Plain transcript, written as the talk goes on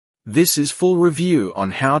This is full review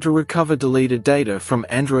on how to recover deleted data from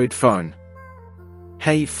Android phone.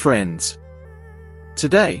 Hey friends!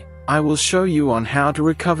 Today, I will show you on how to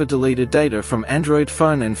recover deleted data from Android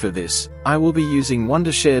phone, and for this, I will be using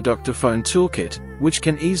Wondershare Dr. Phone Toolkit, which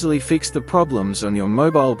can easily fix the problems on your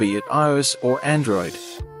mobile, be it iOS or Android.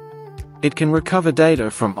 It can recover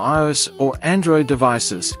data from iOS or Android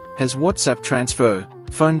devices, has WhatsApp transfer,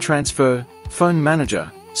 phone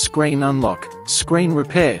manager, screen unlock, screen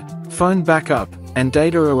repair, phone backup, and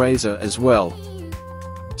data eraser as well.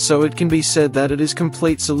 So it can be said that it is a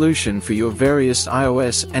complete solution for your various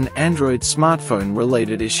iOS and Android smartphone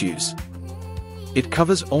related issues. It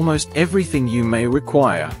covers almost everything you may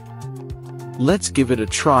require. Let's give it a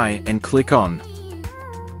try and click on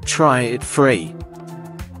Try it free.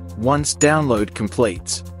 Once download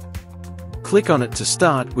completes, click on it to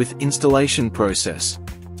start with installation process.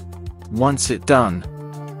 Once it done,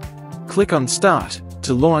 click on Start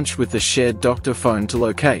to launch with the shared Dr. Phone to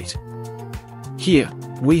locate. Here,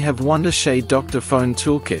 we have Wondershare Dr. Phone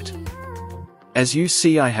Toolkit. As you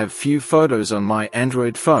see, I have few photos on my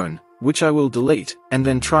Android phone, which I will delete, and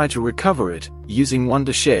then try to recover it, using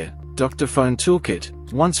Wondershare Dr. Phone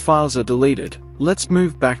Toolkit. Once files are deleted, let's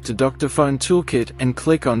move back to Dr. Phone Toolkit and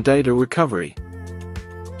click on Data Recovery.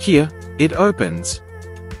 Here, it opens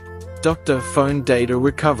Dr. Phone Data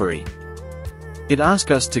Recovery. It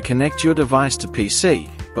asks us to connect your device to PC,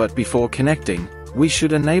 but before connecting, we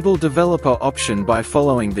should enable developer option by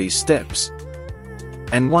following these steps.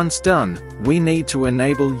 And once done, we need to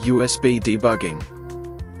enable USB debugging.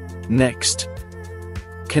 Next,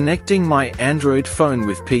 connecting my Android phone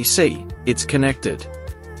with PC, it's connected.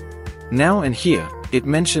 Now and here, it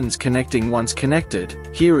mentions connecting. Once connected,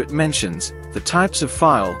 here it mentions the types of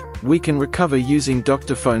file we can recover using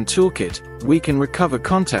Dr. Phone Toolkit. We can recover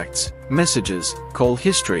contacts, messages, call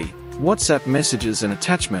history, WhatsApp messages and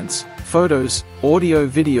attachments, photos, audio,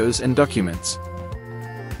 videos and documents.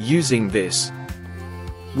 Using this,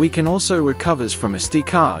 we can also recover from SD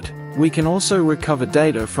card. We can also recover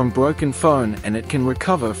data from broken phone, and it can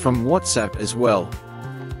recover from WhatsApp as well.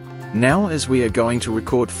 Now as we are going to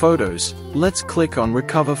record photos, let's click on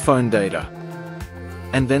Recover Phone Data.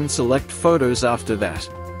 And then select Photos after that.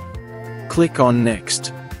 Click on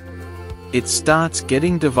Next. It starts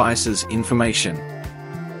getting devices information.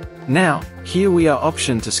 Now, here we are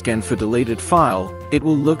option to scan for deleted file. It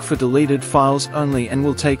will look for deleted files only and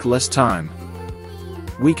will take less time.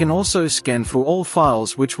 We can also scan for all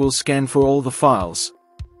files, which will scan for all the files.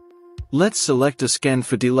 Let's select a scan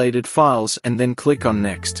for deleted files and then click on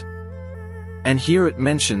Next. And here it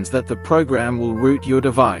mentions that the program will root your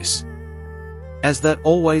device. As that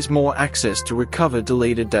always more access to recover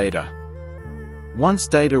deleted data. Once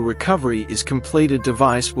data recovery is completed,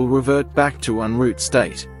 device will revert back to unroot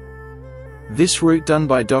state. This root done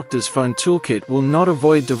by Dr. Phone Toolkit will not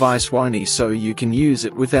avoid device warranty, so you can use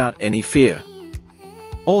it without any fear.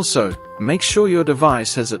 Also, make sure your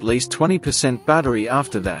device has at least 20% battery.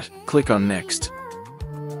 After that, click on Next.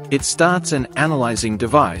 It starts an analyzing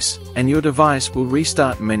device, and your device will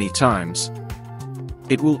restart many times.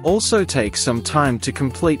 It will also take some time to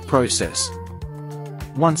complete process.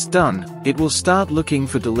 Once done, it will start looking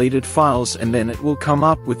for deleted files, and then it will come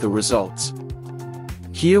up with the results.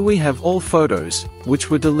 Here we have all photos, which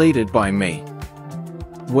were deleted by me.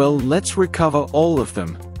 Well, let's recover all of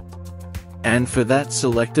them. And for that,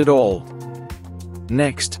 select it all.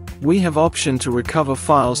 Next, we have option to recover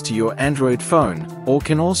files to your Android phone, or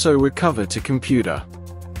can also recover to computer.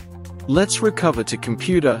 Let's recover to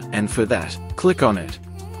computer, and for that, click on it.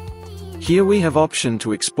 Here we have option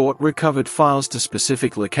to export recovered files to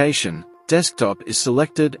specific location. Desktop is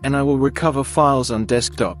selected, and I will recover files on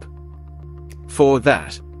desktop. For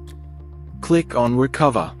that, click on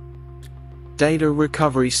Recover. Data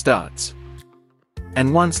recovery starts.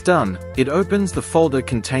 And once done, it opens the folder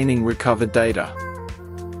containing recovered data.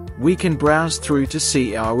 We can browse through to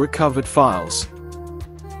see our recovered files.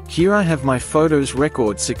 Here I have my photos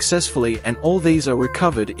record successfully, and all these are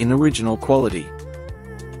recovered in original quality.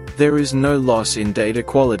 There is no loss in data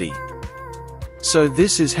quality. So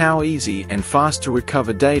this is how easy and fast to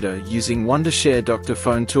recover data using Wondershare Dr.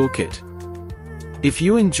 Phone Toolkit. If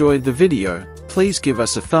you enjoyed the video, please give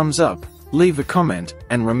us a thumbs up, leave a comment,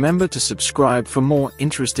 and remember to subscribe for more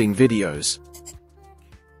interesting videos.